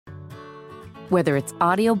Whether it's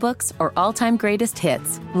audiobooks or all-time greatest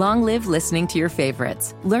hits, long live listening to your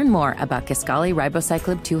favorites. Learn more about Kisqali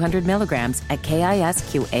Ribociclib 200 milligrams at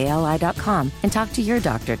KISQALI.com and talk to your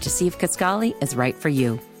doctor to see if Kisqali is right for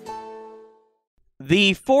you.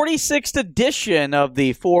 The 46th edition of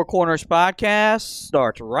the Four Corners podcast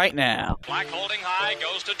starts right now. Black holding high,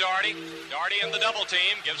 goes to Doherty. Doherty in the double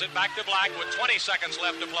team, gives it back to Black with 20 seconds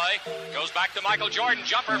left to play. Goes back to Michael Jordan,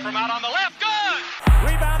 jumper from out on the left, good!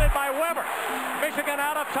 Rebounded by Weber. Michigan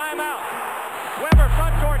out of timeout. Weber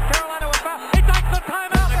front court, Carolina with foul. He takes the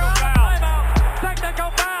timeout, they're out of timeout.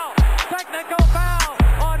 Technical foul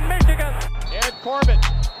on Michigan. Ed Corbett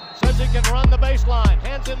says he can run the baseline,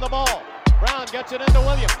 hands in the ball. Brown gets it into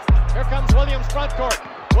Williams. Here comes Williams front court.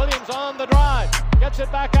 Williams on the drive. Gets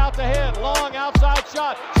it back out to him. Long outside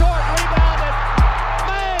shot. Short rebounded.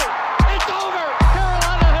 May. It's over.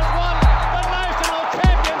 Carolina has won the national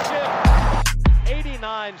championship.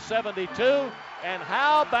 89-72. And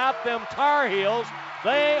how about them Tar Heels?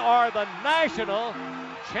 They are the national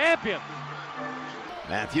champions.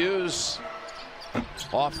 Matthews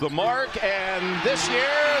off the mark. And this year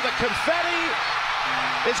the confetti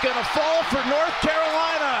is going to fall for North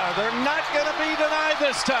Carolina. They're not going to be denied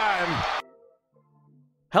this time.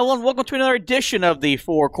 Hello and welcome to another edition of the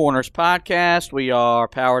Four Corners podcast. We are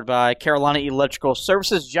powered by Carolina Electrical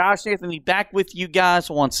Services. Josh Anthony back with you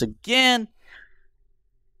guys once again.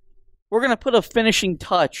 We're going to put a finishing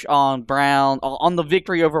touch on Brown, on the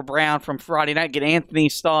victory over Brown from Friday night. Get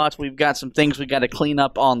Anthony's thoughts. We've got some things we got to clean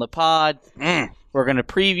up on the pod. We're going to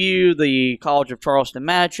preview the College of Charleston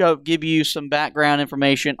matchup, give you some background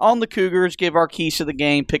information on the Cougars, give our keys to the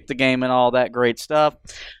game, pick the game, and all that great stuff.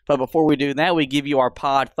 But before we do that, we give you our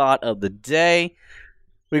pod thought of the day.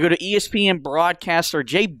 We go to ESPN broadcaster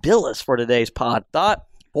Jay Billis for today's pod thought.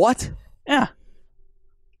 What? Yeah.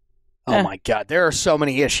 Oh, my God. There are so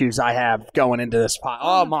many issues I have going into this pod.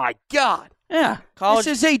 Oh, my God. Yeah. This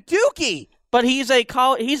is a dookie. But he's a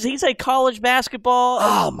college basketball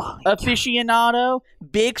aficionado,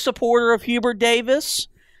 big supporter of Hubert Davis,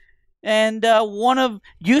 and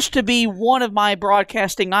used to be one of my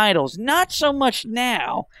broadcasting idols. Not so much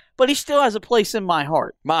now, but he still has a place in my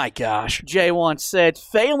heart. My gosh. Jay once said,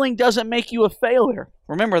 failing doesn't make you a failure.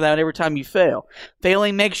 Remember that every time you fail.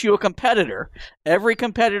 Failing makes you a competitor. Every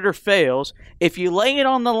competitor fails. If you lay it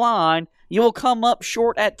on the line, you will come up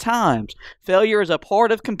short at times. Failure is a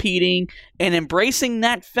part of competing, and embracing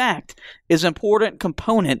that fact is an important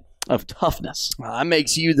component of toughness. Well, that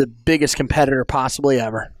makes you the biggest competitor possibly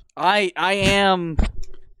ever. I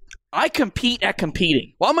compete at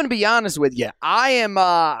competing. Well, I'm going to be honest with you. I am,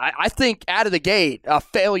 I think, out of the gate, a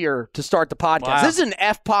failure to start the podcast. Wow. This is an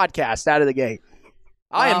F podcast out of the gate.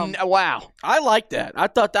 Wow. I like that. I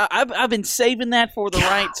thought that I've been saving that for the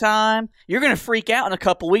right time. You're going to freak out in a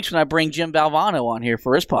couple weeks when I bring Jim Valvano on here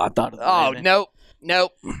for his pod thought of the day. Oh,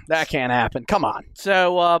 nope. That can't happen. Come on.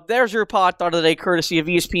 So there's your pod thought of the day, courtesy of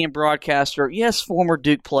ESPN broadcaster. Yes, former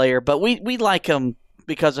Duke player, but we like him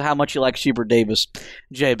because of how much he likes Hubert Davis,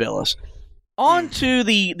 Jay Billis. On to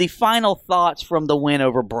the final thoughts from the win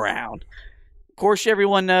over Brown. Of course,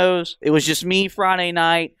 everyone knows it was just me Friday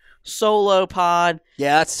night. Solo pod.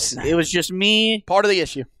 Yeah, it was just me. Part of the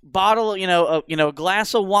issue. Bottle, a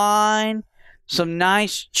glass of wine, some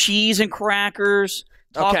nice cheese and crackers.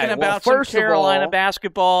 Talking about some Carolina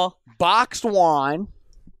basketball. Boxed wine,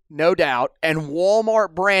 no doubt, and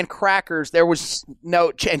Walmart brand crackers. There was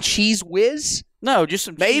and Cheese Whiz. No, just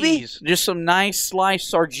some cheese. Just some nice sliced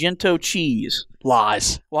Sargento cheese.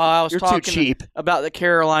 Lies. While I was You're talking too cheap about the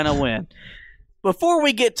Carolina win. Before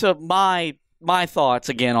we get to my thoughts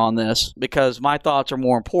again on this, because my thoughts are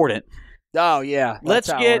more important. Oh yeah, let's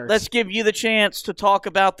give you the chance to talk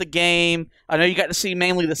about the game. I know you got to see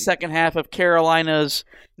mainly the second half of Carolina's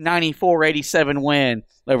 94-87 win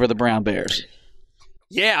over the Brown Bears.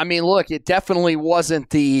 Yeah, I mean, look, it definitely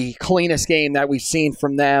wasn't the cleanest game that we've seen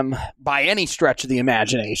from them by any stretch of the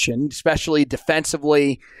imagination, especially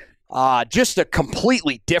defensively. Just a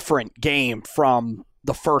completely different game from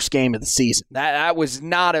the first game of the season. That was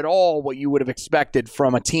not at all what you would have expected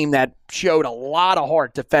from a team that showed a lot of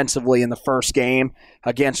heart defensively in the first game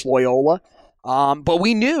against Loyola. But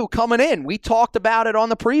we knew coming in, we talked about it on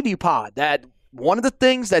the preview pod, that one of the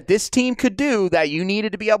things that this team could do that you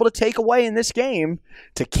needed to be able to take away in this game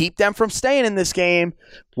to keep them from staying in this game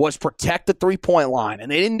was protect the three-point line. And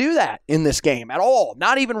they didn't do that in this game at all,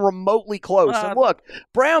 not even remotely close. And look,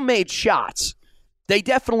 Brown made shots. They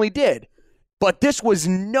definitely did. But this was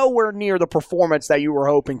nowhere near the performance that you were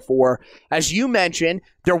hoping for. As you mentioned,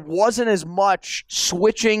 there wasn't as much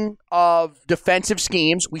switching of defensive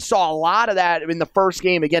schemes. We saw a lot of that in the first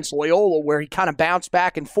game against Loyola, where he kind of bounced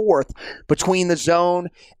back and forth between the zone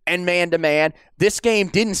and man-to-man. This game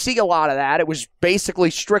didn't see a lot of that. It was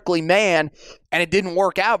basically strictly man, and it didn't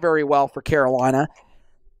work out very well for Carolina.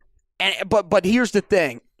 But here's the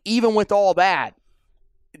thing. Even with all that,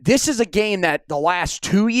 this is a game that the last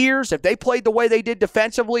 2 years, if they played the way they did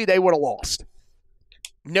defensively, they would have lost.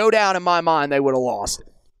 No doubt in my mind they would have lost.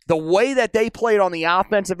 The way that they played on the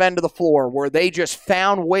offensive end of the floor, where they just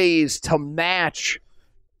found ways to match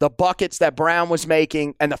the buckets that Brown was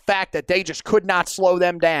making, and the fact that they just could not slow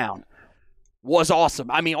them down, was awesome.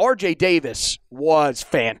 I mean, R.J. Davis was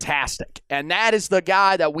fantastic. And that is the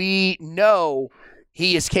guy that we know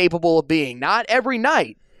he is capable of being. Not every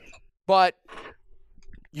night, but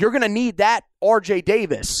you're going to need that R.J.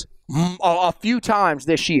 Davis a few times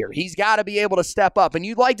this year. He's got to be able to step up. And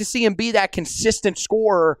you'd like to see him be that consistent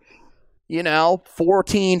scorer,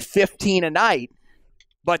 14, 15 a night.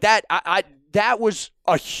 But that was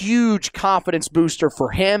a huge confidence booster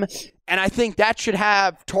for him. And I think that should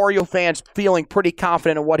have Tar Heel fans feeling pretty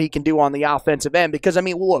confident in what he can do on the offensive end. Because,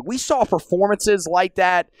 look, we saw performances like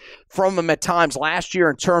that from him at times last year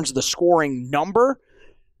in terms of the scoring number.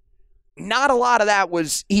 Not a lot of that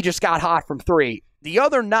was he just got hot from three. The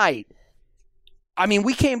other night,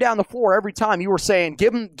 we came down the floor every time. You were saying,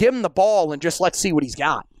 give him the ball and just let's see what he's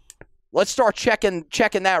got. Let's start checking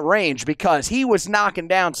that range, because he was knocking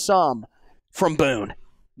down some from Boone.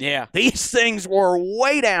 Yeah. These things were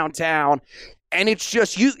way downtown, and it's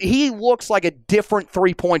just he looks like a different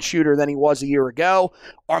three-point shooter than he was a year ago.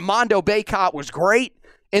 Armando Bacot was great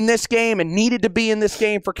in this game and needed to be in this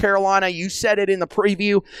game for Carolina. You said it in the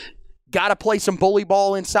preview. Got to play some bully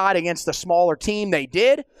ball inside against the smaller team. They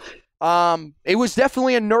did. It was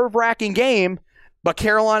definitely a nerve-wracking game, but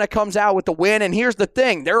Carolina comes out with the win. And here's the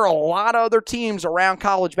thing. There are a lot of other teams around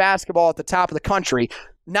college basketball at the top of the country,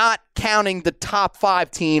 not counting the top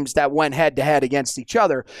 5 teams that went head-to-head against each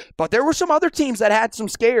other. But there were some other teams that had some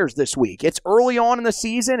scares this week. It's early on in the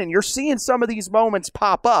season, and you're seeing some of these moments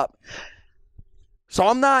pop up. So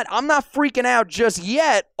I'm not freaking out just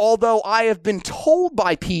yet, although I have been told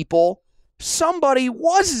by people somebody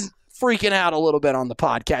was freaking out a little bit on the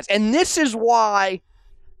podcast. And this is why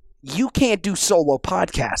you can't do solo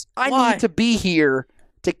podcasts. I need to be here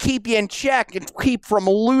to keep you in check and keep from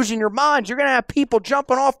losing your minds. You're going to have people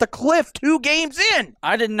jumping off the cliff 2 games in.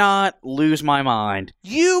 I did not lose my mind.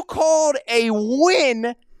 You called a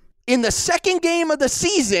win in the second game of the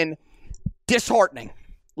season disheartening.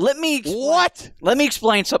 Let me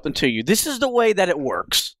explain something to you. This is the way that it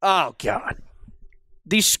works. Oh, God.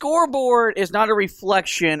 The scoreboard is not a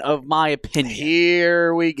reflection of my opinion.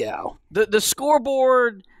 Here we go. The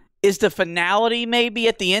scoreboard is the finality maybe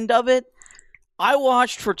at the end of it. I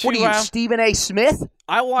watched for 2 hours. What are you, Stephen A. Smith?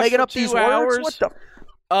 I watched making for up 2 these hours words? What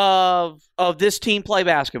the of this team play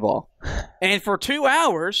basketball. And for 2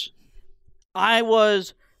 hours, I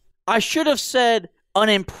should have said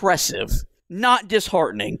unimpressive, not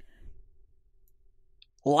disheartening.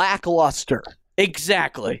 Lackluster.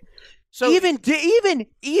 Exactly. So even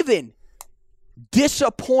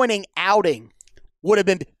disappointing outing would have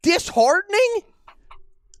been disheartening?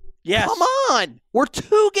 Yes. Come on. We're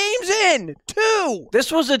 2 games in. 2.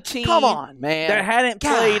 This was a team Come on, man. that hadn't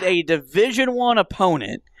played a Division I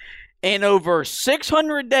opponent in over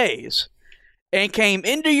 600 days and came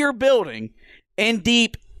into your building and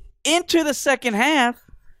deep into the second half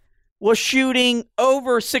was shooting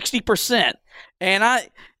over 60%. And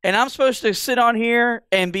I'm supposed to sit on here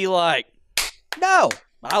and be like, no,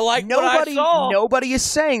 I like what I saw. Nobody is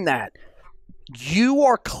saying that. You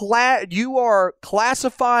are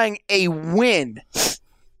classifying a win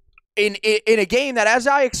in a game that, as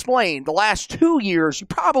I explained, the last 2 years you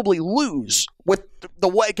probably lose with the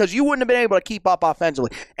way, because you wouldn't have been able to keep up offensively,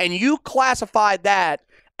 and you classified that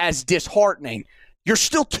as disheartening. You're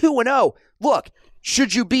still 2-0. Look,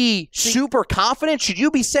 should you be super confident? Should you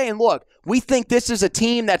be saying, look, we think this is a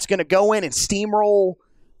team that's going to go in and steamroll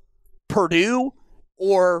Purdue?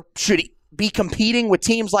 Or should he be competing with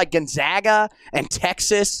teams like Gonzaga and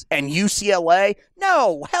Texas and UCLA?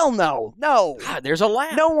 No, hell no, no. God, there's a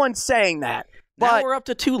lap. No one's saying that. Now But we're up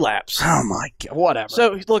to 2 laps. oh my God, whatever.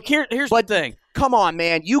 So, look, here's the thing. Come on,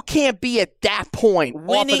 man. You can't be at that point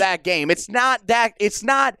off of that game. It's not.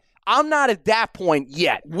 I'm not at that point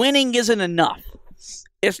yet. Winning isn't enough.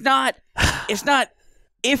 It's not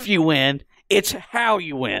if you win, it's how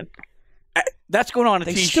you win. That's going on a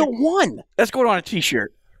They t-shirt. still won. That's going on a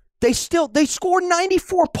t-shirt. they scored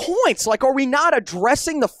 94 points. Like, are we not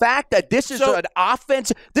addressing the fact that this is an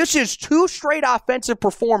offense? This is 2 straight offensive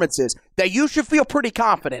performances that you should feel pretty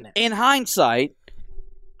confident in. In hindsight,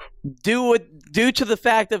 due to the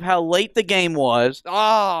fact of how late the game was.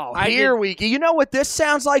 You know what this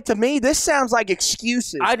sounds like to me? This sounds like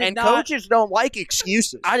excuses. Coaches don't like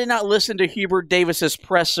excuses. I did not listen to Hubert Davis's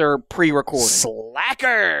presser pre-recording.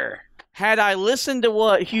 Slacker. Had I listened to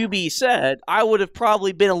what Hubie said, I would have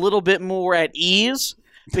probably been a little bit more at ease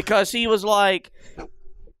because he was like,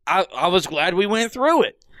 I was glad we went through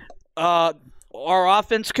it. Our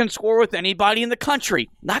offense can score with anybody in the country.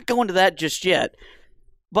 Not going to that just yet.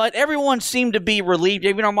 But everyone seemed to be relieved.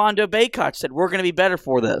 Even Armando Bacot said, we're going to be better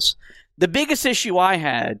for this. The biggest issue I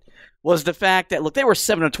had was the fact that, look, they were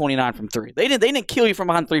 7 of 29 from 3. They didn't kill you from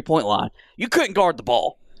behind the 3-point line. You couldn't guard the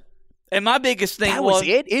ball. And my biggest thing was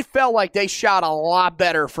it. It felt like they shot a lot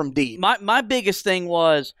better from deep. My biggest thing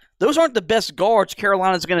was those aren't the best guards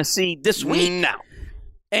Carolina's going to see this week. No.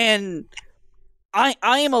 And I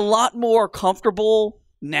am a lot more comfortable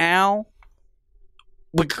now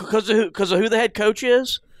because of who the head coach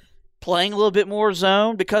is, playing a little bit more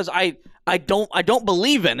zone because I don't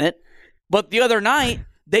believe in it. But the other night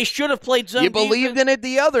they should have played zone. You believed in it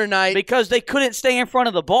the other night because they couldn't stay in front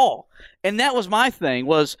of the ball, and that was my thing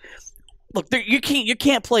was. Look, you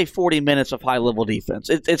can't play 40 minutes of high-level defense.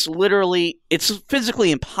 It's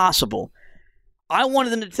physically impossible. I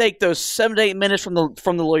wanted them to take those 7 to 8 minutes from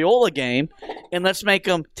the Loyola game, and let's make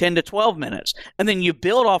them 10 to 12 minutes. And then you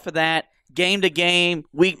build off of that game to game,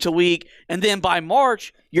 week to week, and then by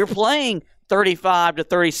March, you're playing 35 to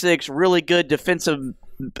 36 really good defensive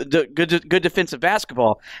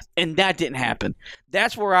basketball, and that didn't happen.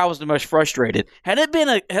 That's where I was the most frustrated. Had it been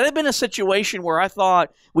a situation where I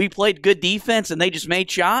thought we played good defense and they just made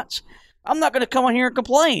shots, I'm not going to come on here and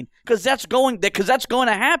complain because that's going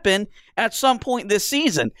to happen at some point this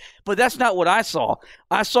season. But that's not what I saw.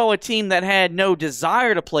 I saw a team that had no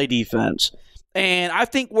desire to play defense, and I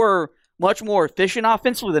think we're much more efficient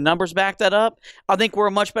offensively. The numbers back that up. I think we're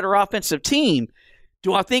a much better offensive team.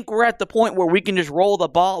 Do I think we're at the point where we can just roll the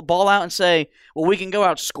ball out and say, well, we can go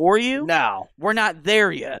outscore you? No. We're not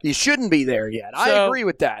there yet. You shouldn't be there yet. I agree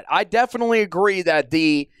with that. I definitely agree that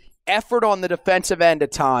the effort on the defensive end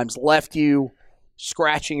at times left you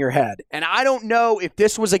scratching your head. And I don't know if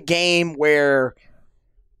this was a game where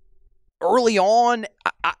early on,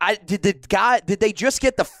 did they just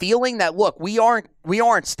get the feeling that, look, we aren't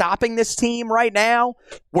stopping this team right now.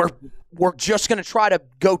 We're just going to try to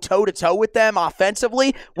go toe-to-toe with them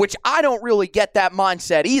offensively, which I don't really get that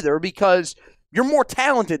mindset either because you're more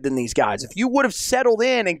talented than these guys. If you would have settled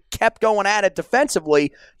in and kept going at it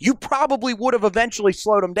defensively, you probably would have eventually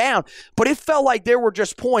slowed them down. But it felt like there were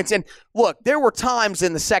just points. And look, there were times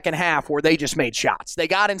in the second half where they just made shots. They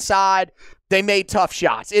got inside. They made tough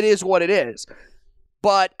shots. It is what it is.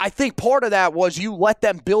 But I think part of that was you let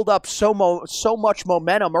them build up so much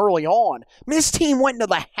momentum early on. I mean, this team went into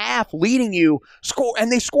the half leading you,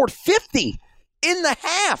 and they scored 50 in the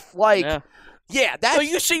half. Yeah, that's... So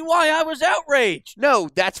you see why I was outraged. No,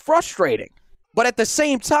 that's frustrating. But at the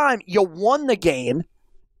same time, you won the game.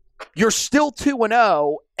 You're still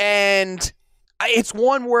 2-0, and it's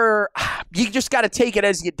one where you just got to take it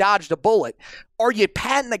as you dodged a bullet. Are you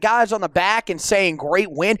patting the guys on the back and saying, great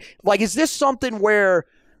win? Like, is this something where,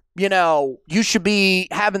 you should be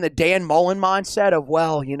having the Dan Mullen mindset of,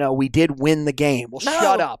 well, we did win the game. Well, no.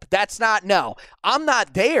 Shut up. That's not, no. I'm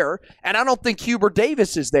not there, and I don't think Hubert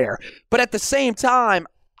Davis is there. But at the same time,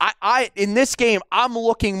 I in this game, I'm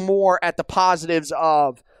looking more at the positives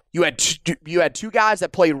of you had two guys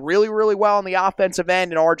that played really, really well on the offensive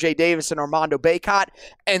end in R.J. Davis and Armando Bacot.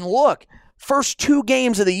 And look, first 2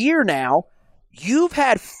 games of the year now, you've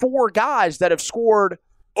had 4 guys that have scored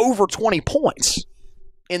over 20 points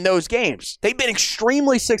in those games. They've been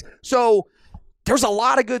extremely sick. So there's a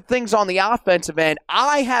lot of good things on the offensive end.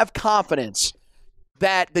 I have confidence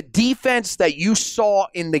that the defense that you saw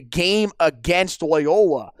in the game against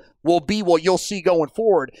Loyola will be what you'll see going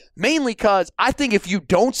forward. Mainly because I think if you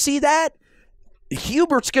don't see that,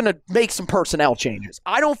 Hubert's going to make some personnel changes.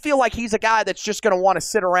 I don't feel like he's a guy that's just going to want to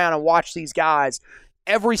sit around and watch these guys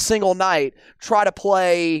every single night try to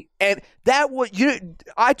play. And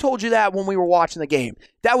I told you that when we were watching the game.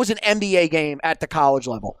 That was an NBA game at the college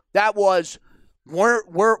level. That was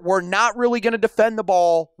we're not really going to defend the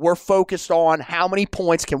ball. We're focused on how many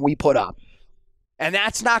points can we put up. And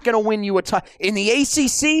that's not going to win you a ton. In the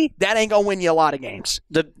ACC, that ain't going to win you a lot of games.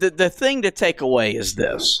 The thing to take away is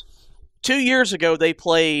this. 2 years ago, they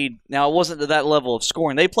played, now it wasn't to that level of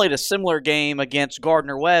scoring, they played a similar game against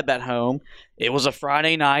Gardner-Webb at home. It was a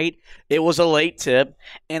Friday night. It was a late tip.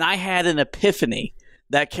 And I had an epiphany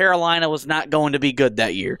that Carolina was not going to be good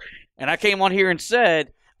that year. And I came on here and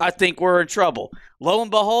said, I think we're in trouble. Lo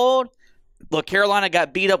and behold, look, Carolina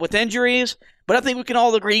got beat up with injuries, but I think we can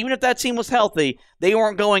all agree, even if that team was healthy, they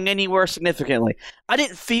weren't going anywhere significantly. I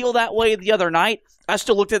didn't feel that way the other night. I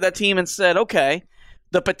still looked at that team and said, okay,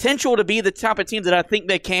 the potential to be the type of team that I think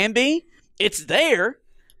they can be, it's there,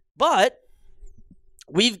 but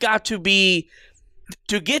we've got to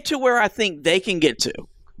get to where I think they can get to.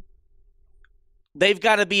 They've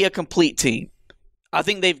got to be a complete team. I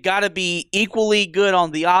think they've got to be equally good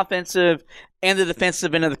on the offensive and the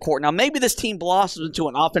defensive end of the court. Now, maybe this team blossoms into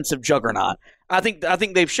an offensive juggernaut. I think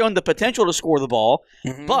they've shown the potential to score the ball,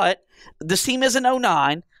 but this team isn't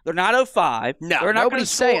 09. They're not 05. No, they're not nobody's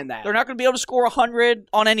saying that. They're not going to be able to score 100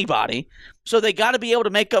 on anybody. So they got to be able to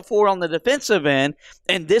make up for it on the defensive end,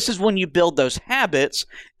 and this is when you build those habits.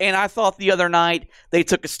 And I thought the other night they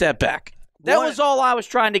took a step back. That was all I was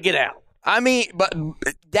trying to get out. I mean, but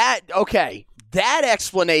that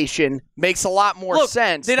explanation makes a lot more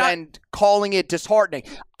sense than calling it disheartening.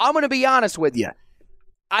 I'm going to be honest with you.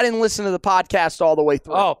 I didn't listen to the podcast all the way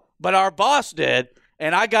through. Oh, but our boss did.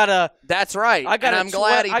 And I got a That's right. I'm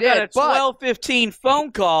glad he did. I got a 12:15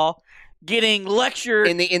 phone call getting lectured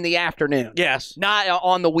in the afternoon. Yes. Not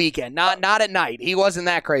on the weekend. Not at night. He wasn't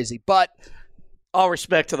that crazy. But all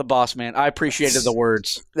respect to the boss man. I appreciated the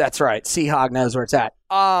words. That's right. Seahawk knows where it's at.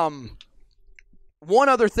 One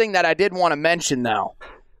other thing that I did want to mention though,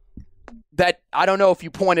 that I don't know if you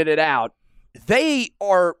pointed it out, they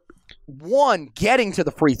are getting to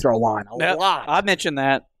the free throw line a lot. I mentioned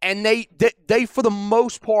that. And they for the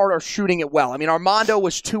most part are shooting it well. I mean, Armando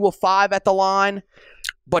was 2 of 5 at the line,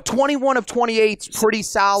 but 21 of 28 is pretty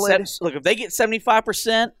solid. Look, if they get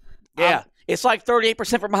 75%, it's like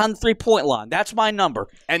 38% from behind the 3-point line. That's my number.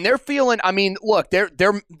 And they're feeling, I mean, look,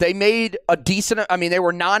 they made a decent, I mean, they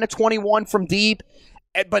were 9 of 21 from deep,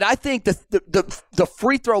 but I think the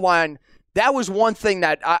free throw line, that was one thing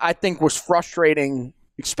that I think was frustrating,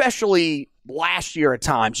 especially last year at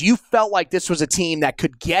times. You felt like this was a team that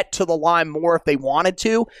could get to the line more if they wanted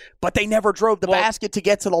to, but they never drove the basket to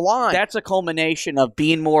get to the line. That's a culmination of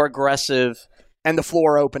being more aggressive. And the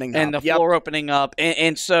floor opening up. And the floor opening up.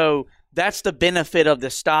 And so that's the benefit of the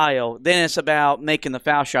style. Then it's about making the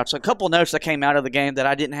foul shots. So a couple notes that came out of the game that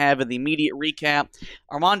I didn't have in the immediate recap.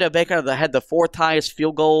 Armando Baker had the 4th highest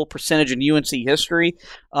field goal percentage in UNC history,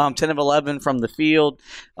 10 of 11 from the field.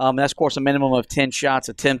 That's, of course, a minimum of 10 shots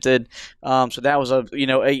attempted. So that was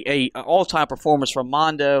a all-time performance from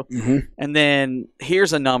Mondo. Mm-hmm. And then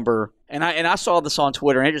here's a number. And I saw this on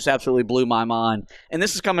Twitter, and it just absolutely blew my mind. And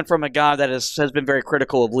this is coming from a guy that has been very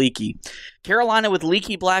critical of Leaky. Carolina with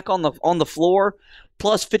Leaky Black on the floor,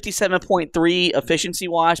 plus 57.3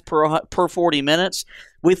 efficiency-wise per 40 minutes.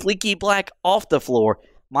 With Leaky Black off the floor,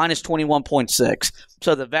 minus 21.6.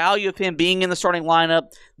 So the value of him being in the starting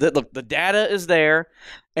lineup, the data is there.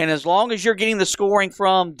 And as long as you're getting the scoring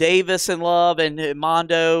from Davis and Love and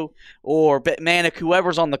Mondo or Manek,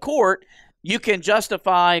 whoever's on the court, you can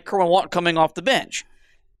justify Kerwin Walton coming off the bench.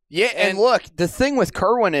 Yeah, and look, the thing with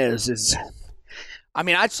Kerwin is I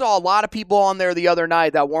mean, I saw a lot of people on there the other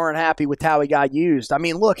night that weren't happy with how he got used. I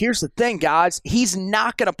mean, look, here's the thing, guys. He's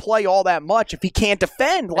not going to play all that much if he can't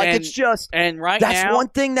defend. Like, it's just and right that's now, one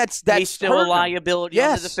thing that's he's still a liability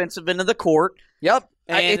on the defensive end of the court. Yep.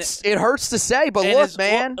 It hurts to say, but look,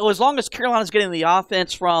 man. As long as Carolina's getting the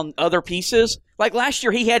offense from other pieces, like last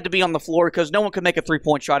year he had to be on the floor because no one could make a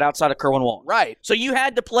 3-point shot outside of Kerwin Walton. Right. So you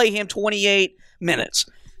had to play him 28 minutes.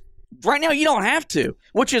 Right now you don't have to,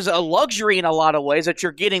 which is a luxury in a lot of ways that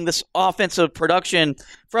you're getting this offensive production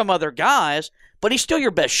from other guys, but he's still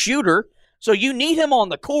your best shooter. So you need him on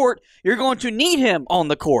the court. You're going to need him on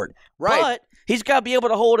the court. Right. But he's got to be able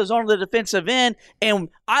to hold his own on the defensive end, and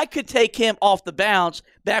I could take him off the bounce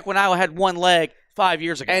back when I had one leg 5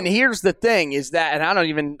 years ago. And here's the thing is that, and I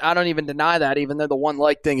don't even deny that, even though the one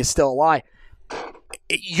leg thing is still a lie.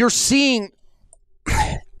 You're seeing,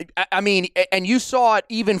 I mean, and you saw it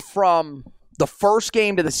even from the first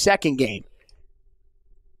game to the second game.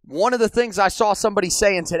 One of the things I saw somebody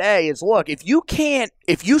saying today is, look, if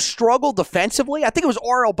you struggle defensively, I think it was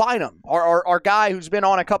R.L. Bynum, our guy who's been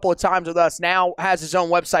on a couple of times with us, now has his own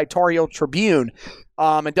website, Tar Heel Tribune,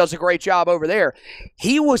 and does a great job over there.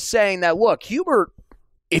 He was saying that, look, Hubert,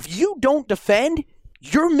 if you don't defend,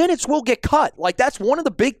 your minutes will get cut. Like, that's one of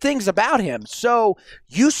the big things about him. So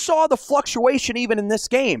you saw the fluctuation even in this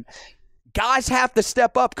game. Guys have to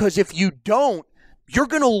step up because if you don't, you're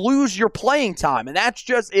going to lose your playing time. And that's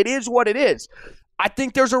just, it is what it is. I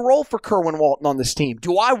think there's a role for Kerwin Walton on this team.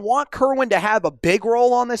 Do I want Kerwin to have a big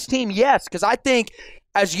role on this team? Yes, because I think,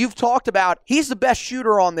 as you've talked about, he's the best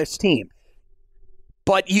shooter on this team.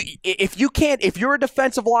 But if you're a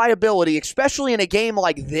defensive liability, especially in a game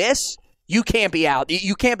like this, you can't be out.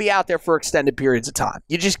 You can't be out there for extended periods of time.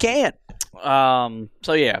 You just can't.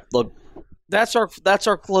 So yeah, look, that's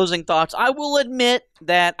our closing thoughts. I will admit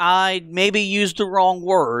that I maybe used the wrong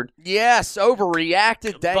word. Yes,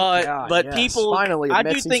 overreacted. But yes. People, I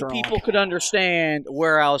do think people could understand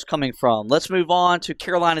where I was coming from. Let's move on to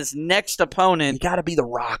Carolina's next opponent. You got to be the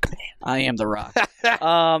Rock, man. I am the Rock,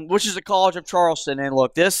 which is the College of Charleston. And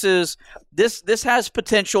look, this has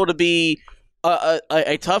potential to be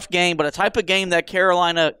a tough game, but a type of game that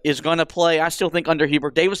Carolina is going to play. I still think under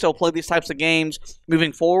Hubert Davis, they'll play these types of games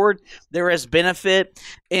moving forward. There is benefit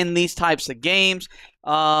in these types of games.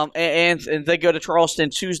 And they go to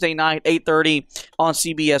Charleston Tuesday night, 8:30 on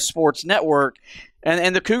CBS Sports Network.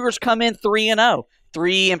 And the Cougars come in 3-0.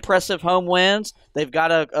 3 impressive home wins. They've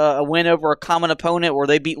got a win over a common opponent where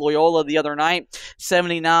they beat Loyola the other night,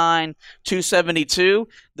 79-72.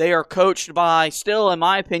 They are coached by, still, in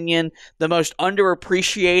my opinion, the most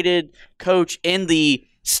underappreciated coach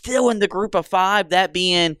still in the group of 5, that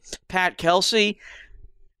being Pat Kelsey.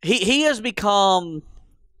 He has become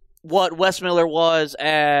what Wes Miller was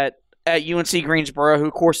at UNC Greensboro, who,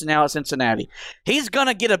 of course, is now at Cincinnati. He's going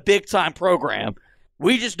to get a big-time program.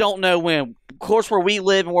 We just don't know when. Of course, where we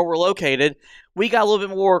live and where we're located, we got a little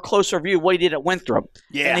bit more closer view of what he did at Winthrop.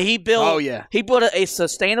 Yeah. And he built a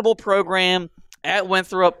sustainable program at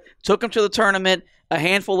Winthrop, took him to the tournament a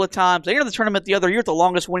handful of times. They entered the tournament the other year with the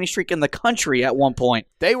longest winning streak in the country at one point.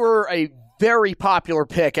 They were a very popular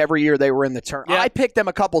pick every year they were in the tournament. Yeah. I picked them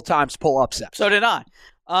a couple times pull upsets. So did I.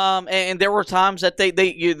 And there were times that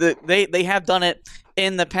they have done it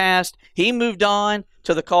in the past. He moved on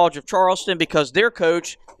to the College of Charleston because their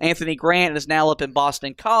coach, Anthony Grant, is now up in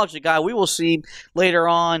Boston College, the guy we will see later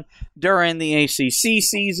on during the ACC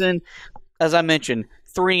season. As I mentioned,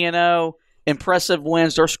 3-0, impressive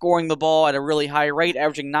wins. They're scoring the ball at a really high rate,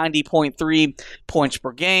 averaging 90.3 points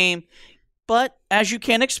per game. But as you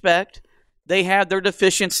can expect, they have their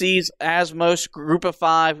deficiencies, as most Group of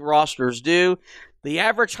 5 rosters do. The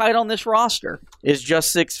average height on this roster is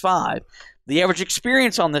just 6'5". The average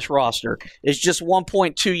experience on this roster is just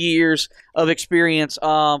 1.2 years of experience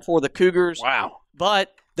for the Cougars. Wow.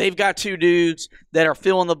 But they've got 2 dudes that are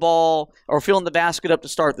filling the ball or filling the basket up to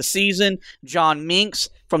start the season. John Minks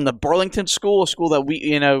from the Burlington School, a school that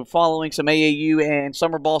we, following some AAU and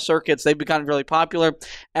summer ball circuits, they've become really popular,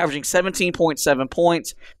 averaging 17.7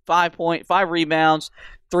 points, 5 rebounds,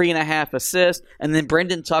 3.5 assists. And then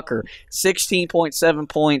Brendan Tucker, 16.7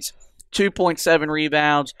 points, 2.7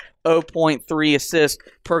 rebounds, 0.3 assists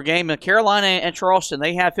per game. And Carolina and Charleston,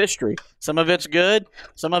 they have history. Some of it's good,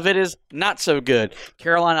 some of it is not so good.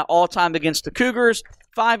 Carolina all-time against the Cougars,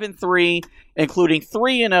 5-3, including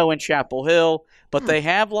 3-0 in Chapel Hill. But they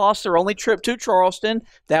have lost their only trip to Charleston.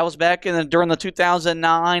 That was back during the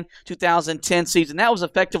 2009-2010 season. That was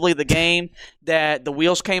effectively the game that the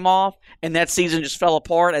wheels came off, and that season just fell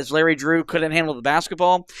apart as Larry Drew couldn't handle the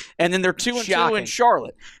basketball. And then they're 2-2 in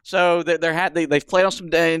Charlotte. So they've played on some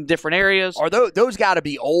different areas. Are those got to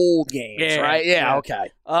be old games, right? Yeah,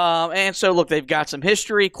 okay. And so, look, they've got some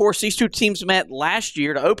history. Of course, these 2 teams met last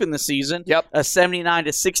year to open the season. Yep. A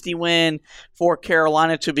 79-60 win for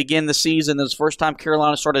Carolina to begin the season. It was the first time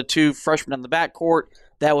Carolina started 2 freshmen in the backcourt.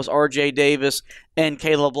 That was R.J. Davis and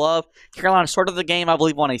Caleb Love. Carolina started the game, I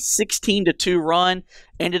believe, on a 16-2 run.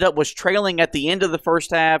 Ended up was trailing at the end of the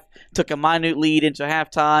first half. Took a minute lead into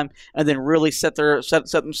halftime, and then really set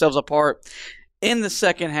themselves apart in the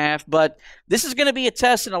second half. But this is going to be a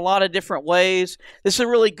test in a lot of different ways. This is a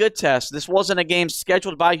really good test. This wasn't a game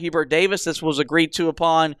scheduled by Hubert Davis. This was agreed to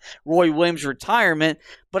upon Roy Williams' retirement.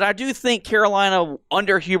 But I do think Carolina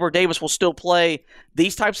under Hubert Davis will still play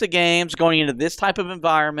these types of games going into this type of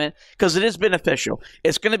environment because it is beneficial.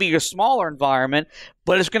 It's going to be a smaller environment,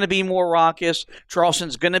 but it's going to be more raucous.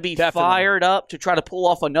 Charleston's going to be fired up to try to pull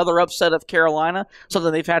off another upset of Carolina,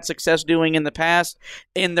 something they've had success doing in the past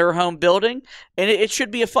in their home building. And it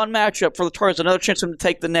should be a fun matchup for the Tigers. Another chance for them to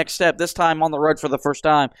take the next step, this time on the road for the first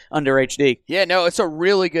time under HD. Yeah, no, it's a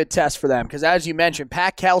really good test for them because, as you mentioned,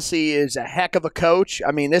 Pat Kelsey is a heck of a coach.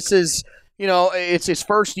 I mean, this is, it's his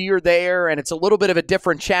first year there, and it's a little bit of a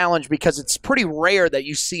different challenge because it's pretty rare that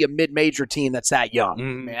you see a mid-major team that's that young. I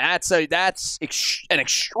mean, that's an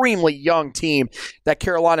extremely young team that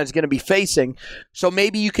Carolina is going to be facing. So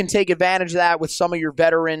maybe you can take advantage of that with some of your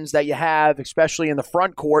veterans that you have, especially in the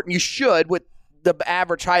front court, and you should with the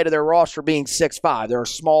average height of their roster being 6'5". They're a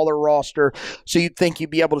smaller roster, so you'd think you'd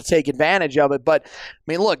be able to take advantage of it. But, I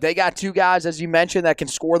mean, look, they got two guys, as you mentioned, that can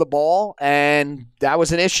score the ball, and that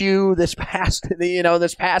was an issue this past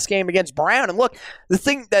game against Brown. And look, the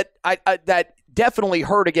thing that that definitely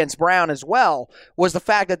hurt against Brown as well was the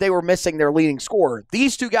fact that they were missing their leading scorer.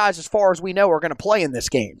 These two guys, as far as we know, are going to play in this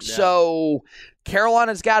game. Yeah. So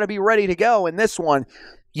Carolina's got to be ready to go in this one.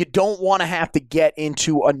 You don't want to have to get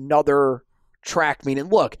into another track meet. And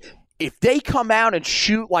look, if they come out and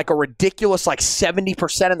shoot like a ridiculous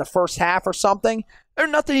 70% in the first half or something, there's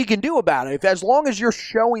nothing you can do about it. As long as you're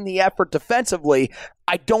showing the effort defensively,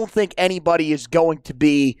 I don't think anybody is going to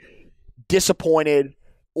be disappointed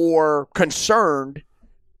or concerned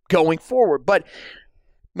going forward. But,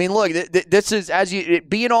 I mean, look, this is,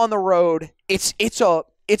 being on the road, it's a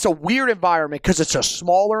weird environment because it's a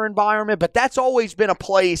smaller environment, but that's always been a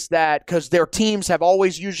place that, because their teams have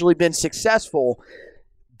always usually been successful,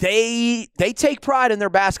 they take pride in their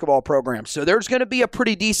basketball program. So there's going to be a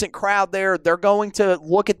pretty decent crowd there. They're going to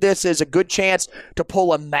look at this as a good chance to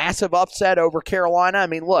pull a massive upset over Carolina. I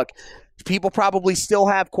mean, look, people probably still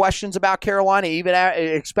have questions about Carolina,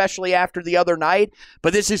 especially after the other night,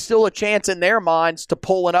 but this is still a chance in their minds to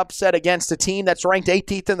pull an upset against a team that's ranked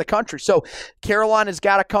 18th in the country. So Carolina's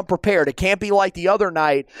got to come prepared. It can't be like the other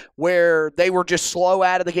night where they were just slow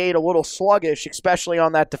out of the gate, a little sluggish, especially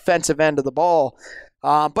on that defensive end of the ball.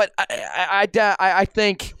 But I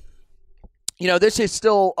think, this is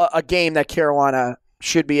still a game that Carolina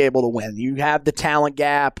should be able to win. You have the talent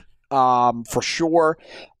gap. For sure.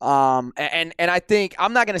 And I think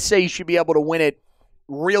I'm not going to say you should be able to win it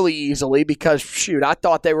really easily because, shoot, I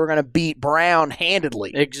thought they were going to beat Brown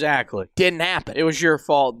handedly. Exactly. Didn't happen. It was your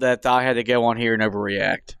fault that I had to go on here and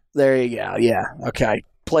overreact. There you go. Yeah. Okay.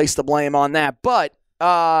 Place the blame on that. But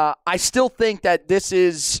I still think that this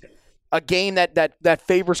is a game that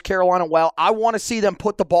favors Carolina well. I want to see them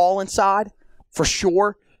put the ball inside for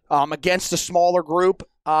sure against a smaller group.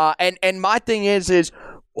 And my thing is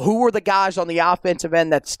who are the guys on the offensive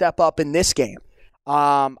end that step up in this game?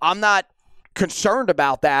 I'm not concerned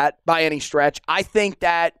about that by any stretch. I think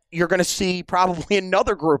that you're going to see probably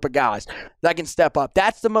another group of guys that can step up.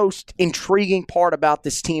 That's the most intriguing part about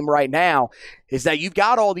this team right now is that you've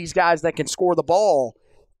got all these guys that can score the ball,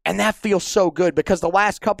 and that feels so good because the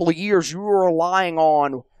last couple of years you were relying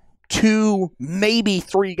on 2, maybe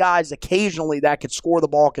 3 guys occasionally that could score the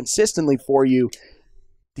ball consistently for you.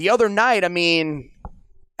 The other night, I mean,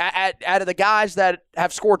 out of the guys that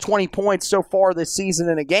have scored 20 points so far this season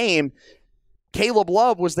in a game, Caleb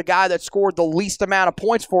Love was the guy that scored the least amount of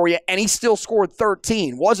points for you, and he still scored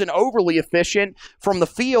 13. Wasn't overly efficient from the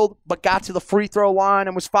field, but got to the free throw line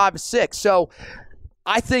and was 5 of 6. So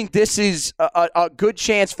I think this is a good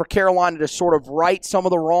chance for Carolina to sort of right some of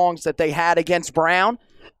the wrongs that they had against Brown,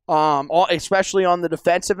 especially on the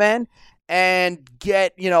defensive end, and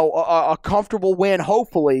get, a comfortable win,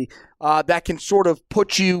 hopefully, that can sort of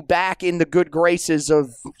put you back in the good graces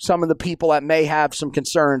of some of the people that may have some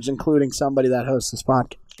concerns, including somebody that hosts this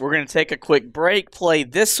podcast. We're going to take a quick break, play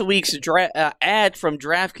this week's ad from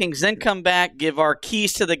DraftKings, then come back, give our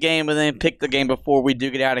keys to the game, and then pick the game before we do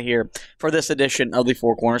get out of here for this edition of the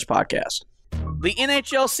Four Corners Podcast. The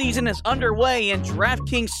NHL season is underway, and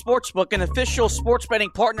DraftKings Sportsbook, an official sports betting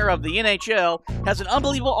partner of the NHL, has an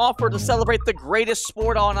unbelievable offer to celebrate the greatest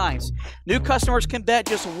sport on ice. New customers can bet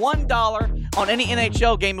just $1 on any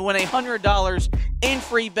NHL game and win $100 in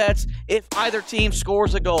free bets if either team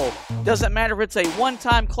scores a goal. Doesn't matter if it's a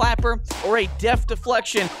one-time clapper or a deft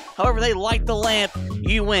deflection, however they light the lamp,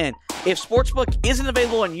 you win. If Sportsbook isn't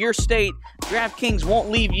available in your state, DraftKings won't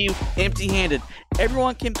leave you empty-handed.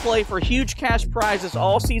 Everyone can play for huge cash prizes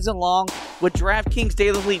all season long with DraftKings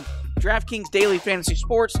Daily Fantasy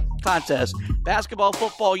Sports Contest. Basketball,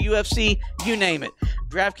 football, UFC, you name it.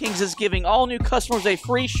 DraftKings is giving all new customers a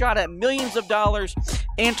free shot at millions of dollars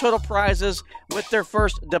in total prizes with their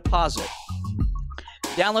first deposit.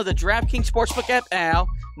 Download the DraftKings Sportsbook app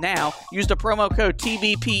now. Use the promo code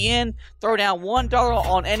TBPN. Throw down $1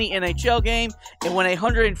 on any NHL game and win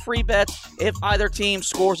 $100 in free bets if either team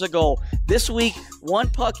scores a goal. This week, one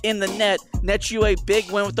puck in the net nets you a big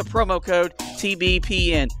win with the promo code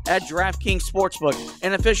TBPN at DraftKings Sportsbook,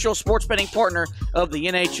 an official sports betting partner of the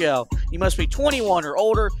NHL. You must be 21 or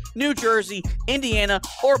older, New Jersey, Indiana,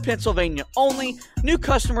 or Pennsylvania only. New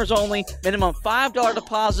customers only. Minimum $5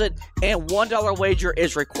 deposit and $1 wager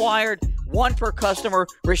is required. One per customer.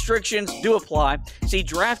 Restrictions do apply. See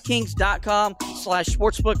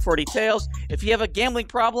DraftKings.com/sportsbook for details. If you have a gambling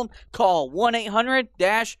problem, call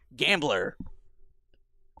 1-800-GAMBLER.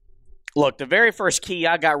 Look, the very first key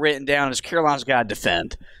I got written down is Carolina's got to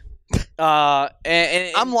defend.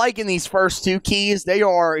 And I'm liking these first two keys. They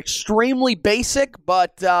are extremely basic,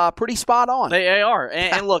 but pretty spot on. They are.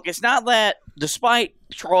 And look, it's not that despite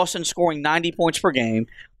Charleston scoring 90 points per game,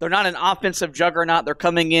 they're not an offensive juggernaut. They're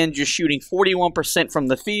coming in just shooting 41% from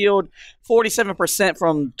the field, 47%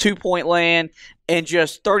 from two-point land, and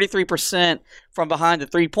just 33% from behind the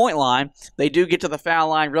three-point line. They do get to the foul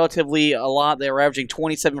line relatively a lot. They were averaging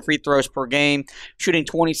 27 free throws per game, shooting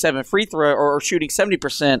 27 free throw or shooting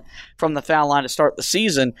 70% from the foul line to start the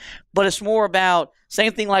season. But it's more about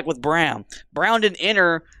same thing like with Brown. Brown didn't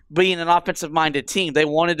enter being an offensive-minded team. They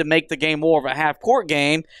wanted to make the game more of a half-court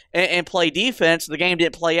game and play defense. The game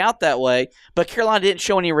didn't play out that way, but Carolina didn't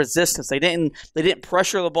show any resistance. They didn't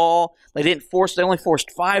pressure the ball. They only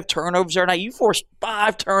forced 5 turnovers there. Now, you forced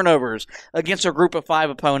 5 turnovers against a group of 5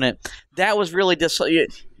 opponent. That was really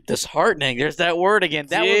disheartening. There's that word again.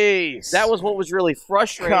 That was what was really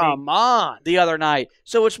frustrating. Come on. The other night.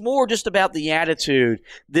 So it's more just about the attitude.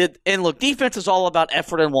 And look, defense is all about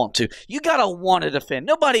effort and want to. You got to want to defend.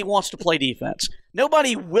 Nobody wants to play defense.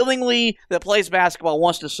 Nobody willingly that plays basketball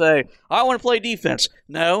wants to say, I want to play defense.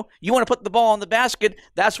 No, you want to put the ball in the basket.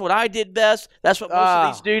 That's what I did best. That's what most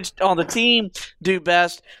of these dudes on the team do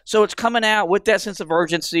best. So it's coming out with that sense of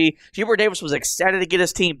urgency. Hubert Davis was excited to get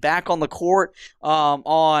his team back on the court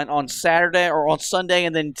on Saturday or on Sunday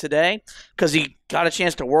and then today because he got a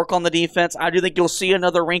chance to work on the defense. I do think you'll see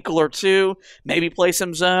another wrinkle or two, maybe play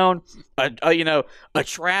some zone, a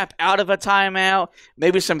trap out of a timeout,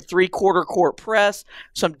 maybe some three-quarter court press,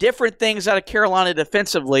 some different things out of Carolina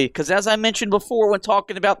defensively because as I mentioned before when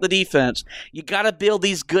talking about the defense, you got to build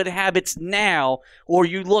these good habits now or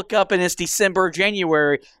you look up and it's December or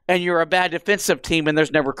January and you're a bad defensive team and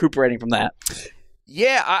there's no recuperating from that.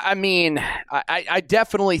 Yeah, I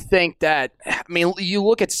definitely think that, you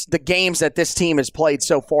look at the games that this team has played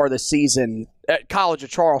so far this season, at College of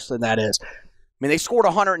Charleston, that is. They scored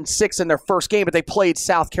 106 in their first game, but they played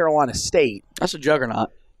South Carolina State. That's a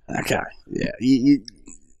juggernaut. Okay. Yeah.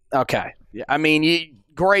 Okay. Yeah.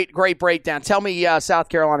 Great breakdown. Tell me South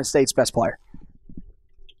Carolina State's best player.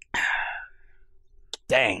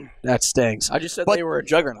 Dang, that stings. I just said they were a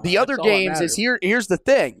juggernaut. The other games is here's the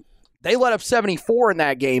thing. They let up 74 in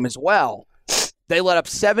that game as well. They let up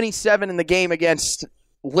 77 in the game against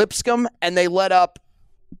Lipscomb, and they let up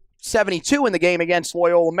 72 in the game against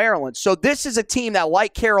Loyola Maryland. So this is a team that,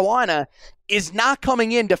 like Carolina, is not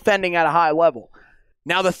coming in defending at a high level.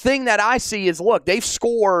 Now, the thing that I see is, look, they've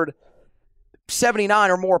scored 79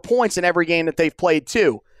 or more points in every game that they've played,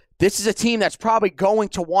 too. This is a team that's probably going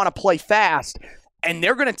to want to play fast. And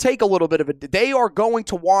they're going to take a little bit of it. They are going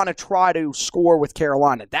to want to try to score with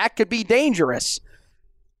Carolina. That could be dangerous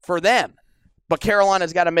for them. But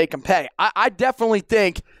Carolina's got to make them pay. I definitely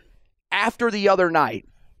think after the other night,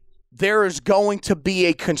 there is going to be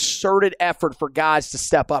a concerted effort for guys to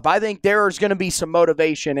step up. I think there is going to be some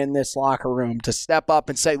motivation in this locker room to step up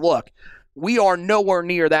and say, look, we are nowhere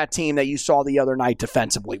near that team that you saw the other night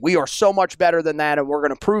defensively. We are so much better than that, and we're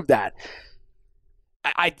going to prove that.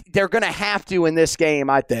 They're going to have to in this game,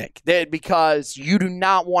 I think, because you do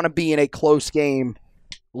not want to be in a close game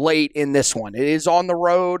late in this one. It is on the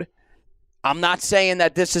road. I'm not saying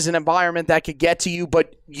that this is an environment that could get to you,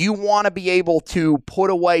 but you want to be able to put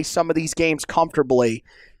away some of these games comfortably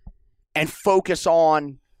and focus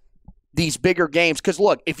on these bigger games. Because,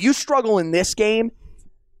 look, if you struggle in this game,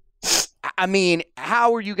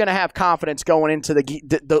 how are you going to have confidence going into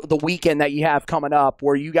the weekend that you have coming up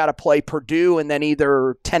where you got to play Purdue and then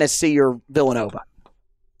either Tennessee or Villanova?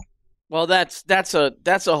 Well, that's a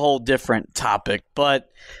whole different topic. But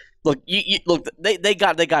look, they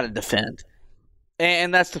got to defend,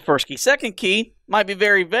 and that's the first key. Second key might be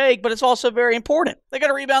very vague, but it's also very important. They got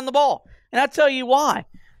to rebound the ball, and I'll tell you why.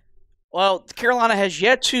 Well, Carolina has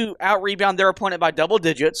yet to out-rebound their opponent by double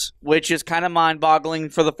digits, which is kind of mind-boggling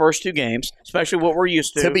for the first 2 games, especially what we're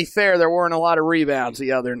used to. To be fair, there weren't a lot of rebounds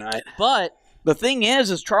the other night. But the thing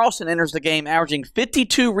is Charleston enters the game averaging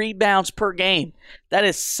 52 rebounds per game. That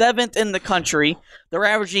is 7th in the country. They're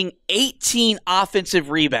averaging 18 offensive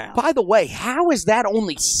rebounds. By the way, how is that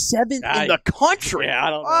only 7th in the country? Yeah, I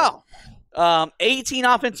don't know. 18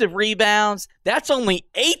 offensive rebounds. That's only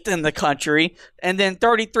 8th in the country. And then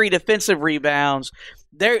 33 defensive rebounds.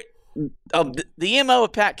 The MO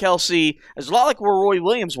of Pat Kelsey is a lot like where Roy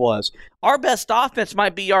Williams was. Our best offense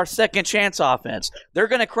might be our second chance offense. They're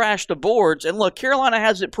going to crash the boards. And look, Carolina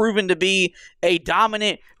hasn't proven to be a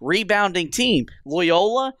dominant rebounding team.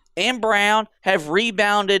 Loyola and Brown have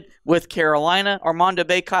rebounded with Carolina. Armando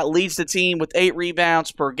Bacot leads the team with 8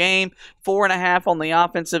 rebounds per game, 4.5 on the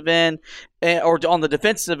offensive end, or on the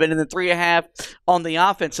defensive end, and then 3.5 on the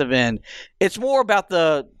offensive end. It's more about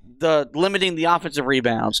the the limiting the offensive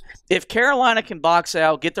rebounds. If Carolina can box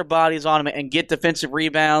out, get their bodies on them, and get defensive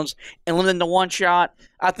rebounds and limit them to one shot,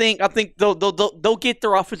 I think they'll get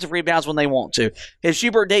their offensive rebounds when they want to. Is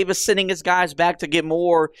Hubert Davis sending his guys back to get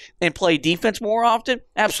more and play defense more often?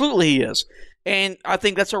 Absolutely he is. And I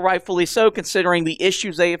think that's rightfully so, considering the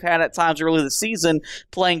issues they have had at times early this season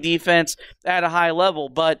playing defense at a high level.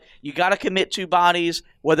 But you got to commit to bodies,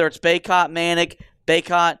 whether it's Bacot, Manick,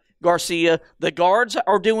 Garcia. The guards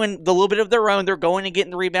are doing the little bit of their own. They're going and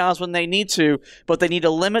getting the rebounds when they need to, but they need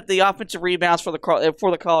to limit the offensive rebounds for the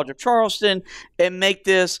College of Charleston and make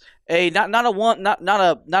this not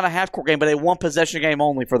a half court game, but a one possession game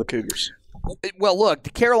only for the Cougars. Well,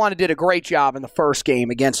 look, Carolina did a great job in the first game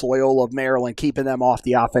against Loyola of Maryland, keeping them off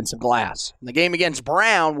the offensive glass. In the game against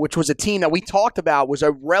Brown, which was a team that we talked about, was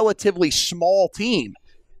a relatively small team.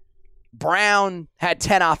 Brown had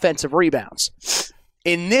 10 offensive rebounds.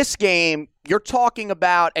 In this game, you're talking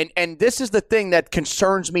about, and this is the thing that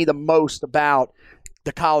concerns me the most about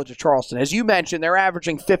the College of Charleston. As you mentioned, they're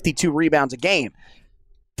averaging 52 rebounds a game.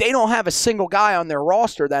 They don't have a single guy on their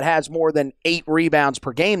roster that has more than 8 rebounds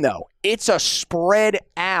per game, though. It's a spread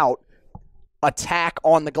out attack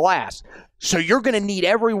on the glass. So you're going to need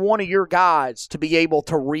every one of your guys to be able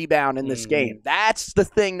to rebound in this game. That's the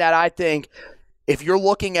thing that I think, if you're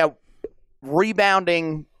looking at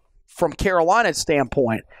rebounding from Carolina's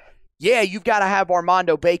standpoint, yeah, you've got to have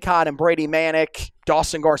Armando Bacot and Brady Manick,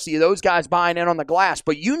 Dawson Garcia, those guys buying in on the glass,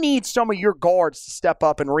 but you need some of your guards to step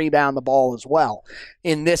up and rebound the ball as well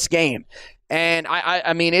in this game. And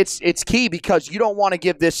I mean, it's key, because you don't want to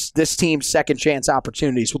give this team second chance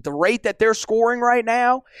opportunities. With the rate that they're scoring right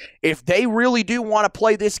now, if they really do want to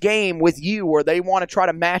play this game with you, or they want to try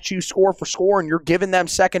to match you score for score, and you're giving them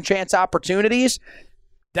second chance opportunities,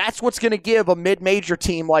 that's what's going to give a mid-major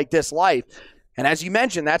team like this life. And as you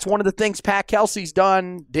mentioned, that's one of the things Pat Kelsey's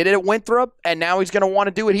done, did it at Winthrop, and now he's going to want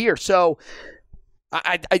to do it here. So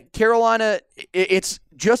Carolina, it's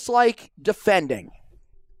just like defending.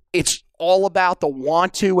 It's all about the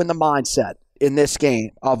want to and the mindset in this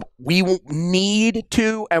game of we need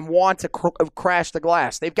to and want to crash the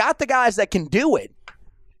glass. They've got the guys that can do it.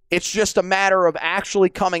 It's just a matter of actually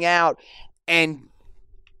coming out and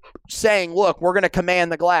saying, look, we're going to command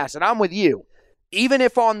the glass. And I'm with you. Even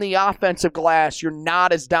if on the offensive glass you're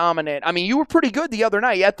not as dominant. I mean, you were pretty good the other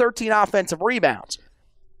night. You had 13 offensive rebounds.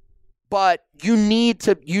 But you need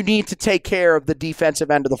to take care of the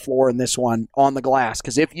defensive end of the floor in this one on the glass,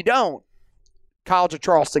 because if you don't, College of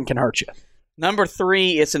Charleston can hurt you. Number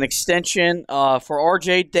 3, it's an extension for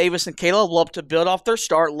R.J. Davis and Caleb Love to build off their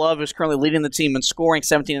start. Love is currently leading the team in scoring,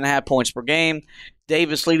 17.5 points per game.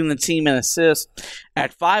 Davis leading the team in assists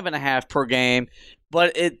at 5.5 per game.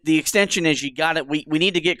 But the extension is you got it. We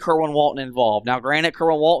need to get Kerwin Walton involved. Now, granted,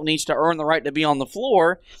 Kerwin Walton needs to earn the right to be on the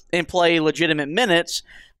floor and play legitimate minutes.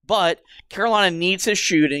 But Carolina needs his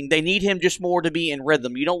shooting. They need him just more to be in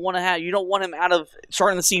rhythm. You don't want him out of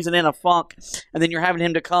starting the season in a funk, and then you're having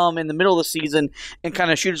him to come in the middle of the season and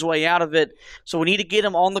kind of shoot his way out of it. So we need to get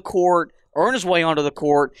him on the court, earn his way onto the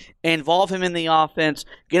court, involve him in the offense,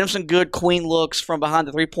 get him some good, clean looks from behind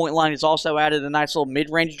the three-point line. He's also added a nice little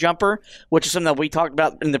mid-range jumper, which is something that we talked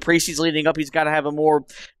about in the preseason leading up. He's got to have a more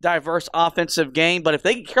diverse offensive game. But if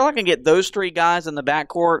Carolina can get those 3 guys in the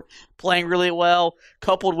backcourt playing really well,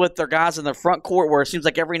 coupled with their guys in the front court, where it seems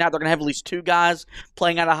like every night they're going to have at least 2 guys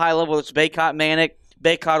playing at a high level, whether it's Bacot, Manick,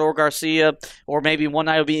 Bacot or Garcia, or maybe one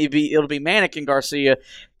night it'll be Manick and Garcia.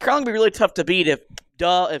 Carolina will be really tough to beat if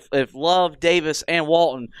Love, Davis, and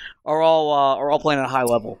Walton are all playing at a high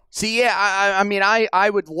level. See, yeah, I mean, I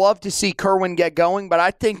would love to see Kerwin get going, but I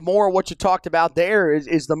think more what you talked about there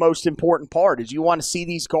is the most important part, is you want to see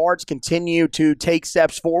these guards continue to take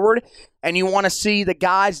steps forward, and you want to see the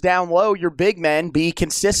guys down low, your big men, be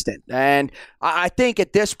consistent. And I think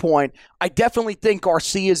at this point, I definitely think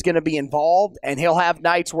Garcia is going to be involved, and he'll have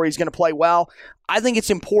nights where he's going to play well. I think it's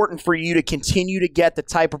important for you to continue to get the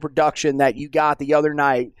type of production that you got the other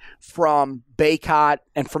night from Bacot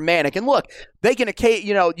and from Manick. And look, they can,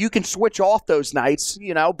 you can switch off those nights.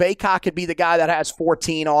 Bacot could be the guy that has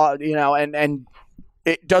 14, and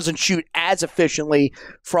it doesn't shoot as efficiently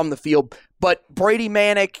from the field. But Brady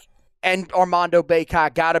Manick and Armando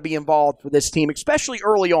Bacot got to be involved for this team, especially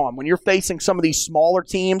early on when you're facing some of these smaller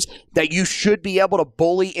teams that you should be able to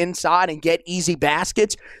bully inside and get easy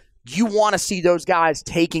baskets. You want to see those guys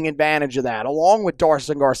taking advantage of that, along with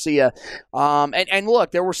Dawson Garcia. And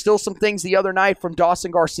look, there were still some things the other night from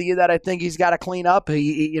Dawson Garcia that I think he's got to clean up.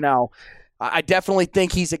 I definitely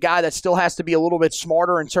think he's a guy that still has to be a little bit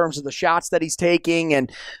smarter in terms of the shots that he's taking,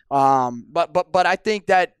 and but I think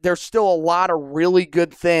that there's still a lot of really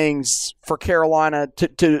good things for Carolina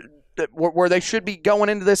to where they should be going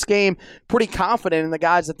into this game pretty confident in the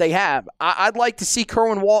guys that they have. I'd like to see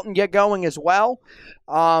Kerwin Walton get going as well,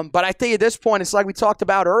 but I think at this point it's like we talked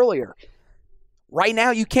about earlier. Right now,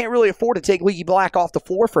 you can't really afford to take Leaky Black off the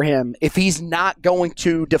floor for him if he's not going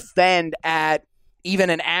to defend at even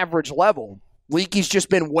an average level. Leaky's just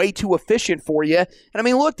been way too efficient for you. And I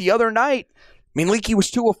mean, look, the other night, Leaky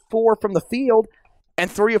was 2 of 4 from the field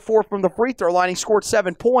and 3 of 4 from the free throw line. He scored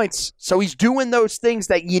 7 points. So he's doing those things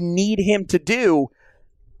that you need him to do.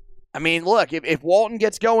 I mean, look, if Walton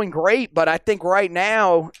gets going, great. But I think right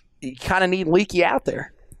now, you kind of need Leaky out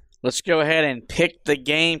there. Let's go ahead and pick the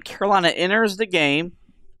game. Carolina enters the game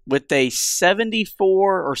with a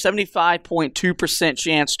 74 or 75.2%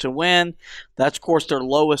 chance to win. That's, of course, their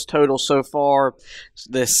lowest total so far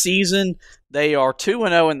this season. They are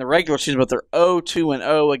 2-0 in the regular season, but they're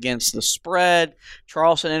 0-2-0 against the spread.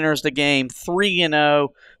 Charleston enters the game 3-0,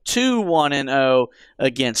 2-1-0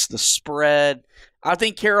 against the spread. I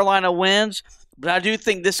think Carolina wins, but I do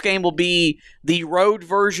think this game will be the road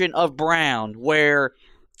version of Brown, where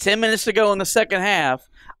 10 minutes to go in the second half,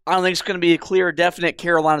 I don't think it's going to be a clear, definite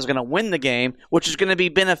Carolina's going to win the game, which is going to be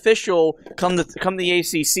beneficial come the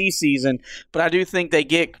ACC season. But I do think they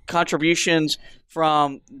get contributions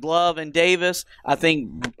from Glove and Davis. I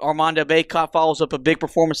think Armando Bacot follows up a big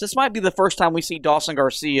performance. This might be the first time we see Dawson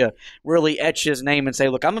Garcia really etch his name and say,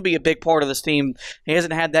 look, I'm going to be a big part of this team. He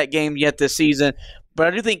hasn't had that game yet this season. But I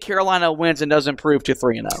do think Carolina wins and does improve to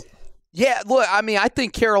 3-0. Yeah, look, I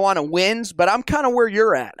think Carolina wins, but I'm kind of where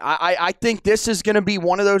you're at. I think this is going to be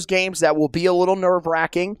one of those games that will be a little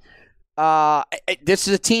nerve-wracking. This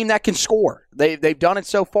is a team that can score. They've done it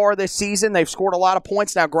so far this season. They've scored a lot of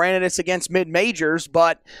points. Now, granted, it's against mid-majors,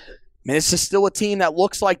 but this is still a team that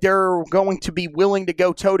looks like they're going to be willing to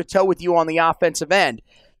go toe-to-toe with you on the offensive end.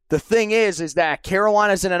 The thing is that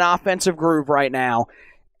Carolina's in an offensive groove right now.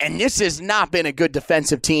 And this has not been a good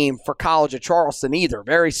defensive team for College of Charleston either.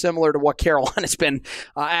 Very similar to what Carolina's been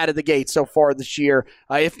out of the gate so far this year,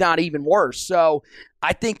 if not even worse. So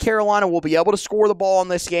I think Carolina will be able to score the ball in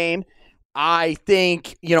this game. I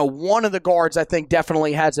think, one of the guards I think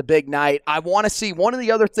definitely has a big night. I want to see one of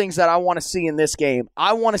the other things that I want to see in this game.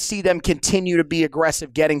 I want to see them continue to be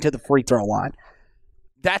aggressive getting to the free throw line.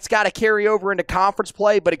 That's got to carry over into conference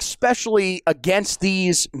play, but especially against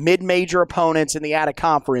these mid-major opponents in the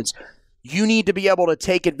out-of-conference, you need to be able to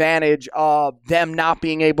take advantage of them not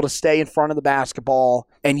being able to stay in front of the basketball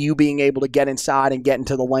and you being able to get inside and get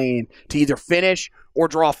into the lane to either finish or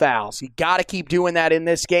draw fouls. You got to keep doing that in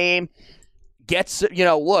this game.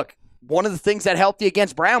 Look, one of the things that helped you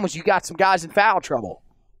against Brown was you got some guys in foul trouble.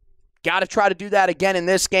 Got to try to do that again in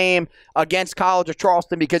this game against College of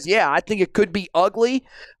Charleston because, I think it could be ugly,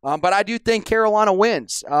 but I do think Carolina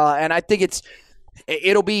wins. And I think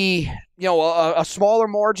it'll be, a smaller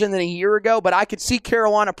margin than a year ago, but I could see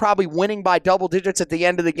Carolina probably winning by double digits at the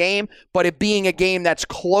end of the game, but it being a game that's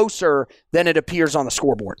closer than it appears on the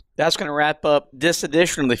scoreboard. That's going to wrap up this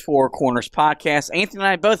edition of the Four Corners podcast. Anthony and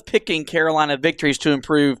I both picking Carolina victories to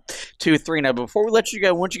improve to 3-0. But before we let you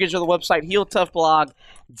go, once you get to the website,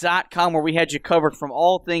 HeelToughBlog.com, where we had you covered from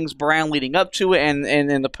all things Brown leading up to it and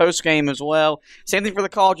in the post-game as well. Same thing for the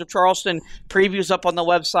College of Charleston. Previews up on the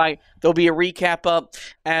website. There'll be a recap up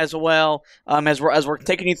as well as we're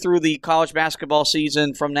taking you through the college basketball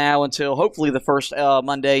season from now until hopefully the first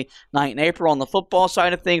Monday night in April. On the football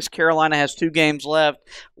side of things, Carolina has 2 games left.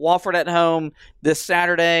 Wofford at home this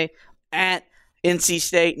Saturday, at NC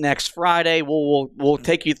State next Friday. We'll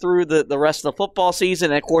take you through the rest of the football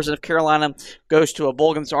season. And, of course, if Carolina goes to a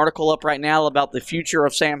bowl game, there's an article up right now about the future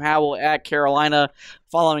of Sam Howell at Carolina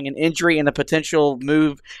following an injury and a potential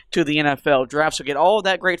move to the NFL draft. So get all of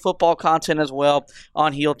that great football content as well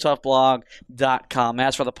on HeelToughBlog.com.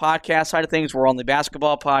 As for the podcast side of things, we're on the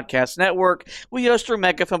Basketball Podcast Network. We host through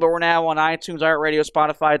Megaphone, but we're now on iTunes, iHeartRadio,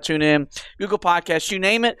 Spotify, TuneIn, Google Podcasts, you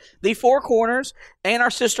name it. The Four Corners and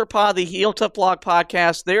our sister pod, the Heel Tough Blog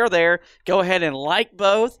Podcast, they're there. Go ahead and like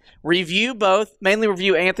both, review both, mainly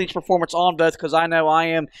review Anthony's performance on both because I know I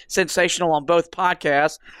am sensational on both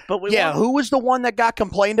podcasts. But who was the one that got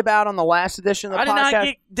complained about on the last edition of the podcast?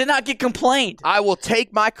 I did not get complained. I will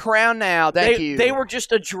take my crown now. Thank you. They were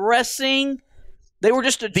just addressing They were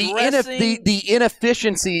just addressing the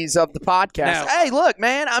inefficiencies of the podcast. No. Hey, look,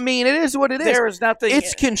 man. I mean, it is what it is. There is nothing.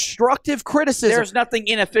 It's constructive criticism. There's nothing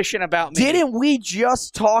inefficient about me. Didn't we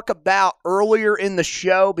just talk about earlier in the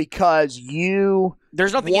show because you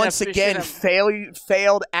There's nothing once inefficient again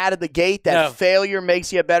failed out of the gate that failure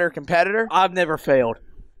makes you a better competitor? I've never failed.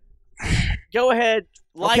 Go ahead.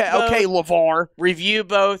 Like both, okay, LeVar. Review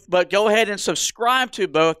both, but go ahead and subscribe to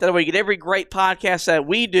both. That way you get every great podcast that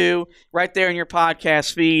we do right there in your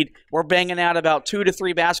podcast feed. We're banging out about 2 to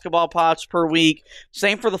 3 basketball pods per week.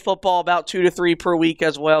 Same for the football, about 2 to 3 per week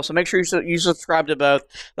as well. So make sure you subscribe to both.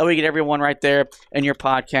 That way you get everyone right there in your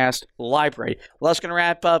podcast library. Well, that's going to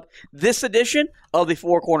wrap up this edition of the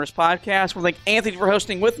Four Corners Podcast. I want to thank Anthony for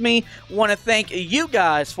hosting with me. I want to thank you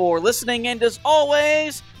guys for listening. And as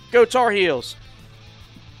always, go Tar Heels.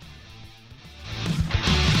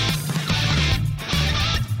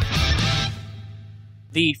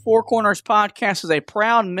 The Four Corners Podcast is a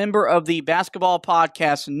proud member of the Basketball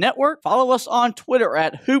Podcast Network. Follow us on Twitter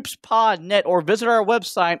at HoopsPodNet or visit our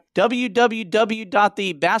website,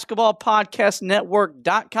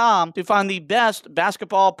 www.thebasketballpodcastnetwork.com, to find the best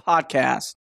basketball podcasts.